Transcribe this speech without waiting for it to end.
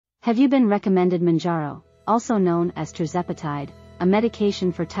Have you been recommended Mounjaro, also known as tirzepatide, a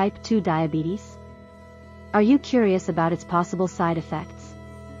medication for type 2 diabetes? Are you curious about its possible side effects?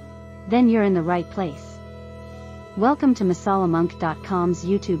 Then you're in the right place. Welcome to masalamonk.com's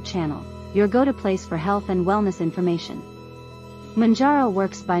YouTube channel, your go-to place for health and wellness information. Mounjaro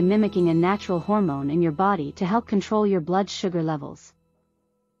works by mimicking a natural hormone in your body to help control your blood sugar levels.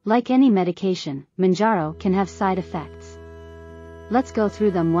 Like any medication, Mounjaro can have side effects. Let's go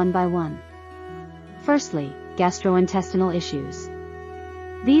through them one by one. Firstly, gastrointestinal issues.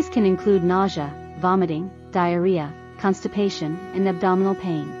 These can include nausea, vomiting, diarrhea, constipation, and abdominal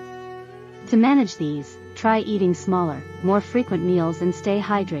pain. To manage these, try eating smaller, more frequent meals and stay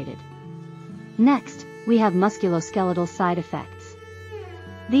hydrated. Next, we have musculoskeletal side effects.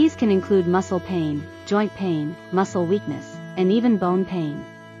 These can include muscle pain, joint pain, muscle weakness, and even bone pain.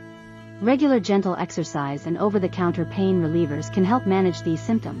 Regular gentle exercise and over-the-counter pain relievers can help manage these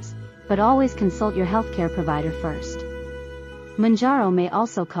symptoms, but always consult your healthcare provider first. Mounjaro may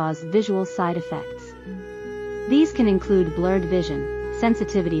also cause visual side effects. These can include blurred vision,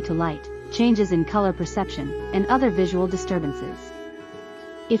 sensitivity to light, changes in color perception, and other visual disturbances.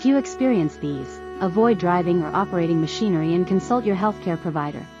 If you experience these, avoid driving or operating machinery and consult your healthcare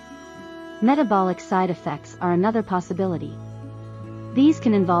provider. Metabolic side effects are another possibility. These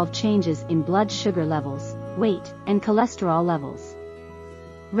can involve changes in blood sugar levels, weight, and cholesterol levels.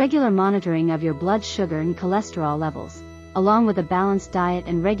 Regular monitoring of your blood sugar and cholesterol levels, along with a balanced diet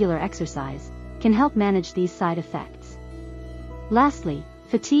and regular exercise, can help manage these side effects. Lastly,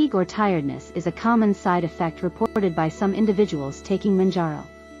 fatigue or tiredness is a common side effect reported by some individuals taking Mounjaro.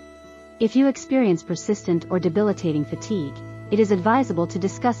 If you experience persistent or debilitating fatigue, it is advisable to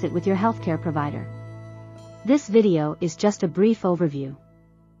discuss it with your healthcare provider. This video is just a brief overview.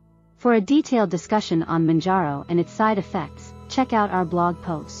 For a detailed discussion on Mounjaro and its side effects, check out our blog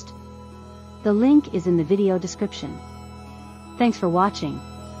post. The link is in the video description. Thanks for watching.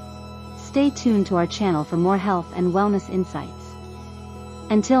 Stay tuned to our channel for more health and wellness insights.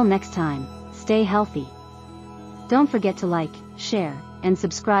 Until next time, stay healthy. Don't forget to like, share, and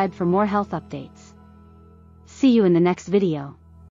subscribe for more health updates. See you in the next video.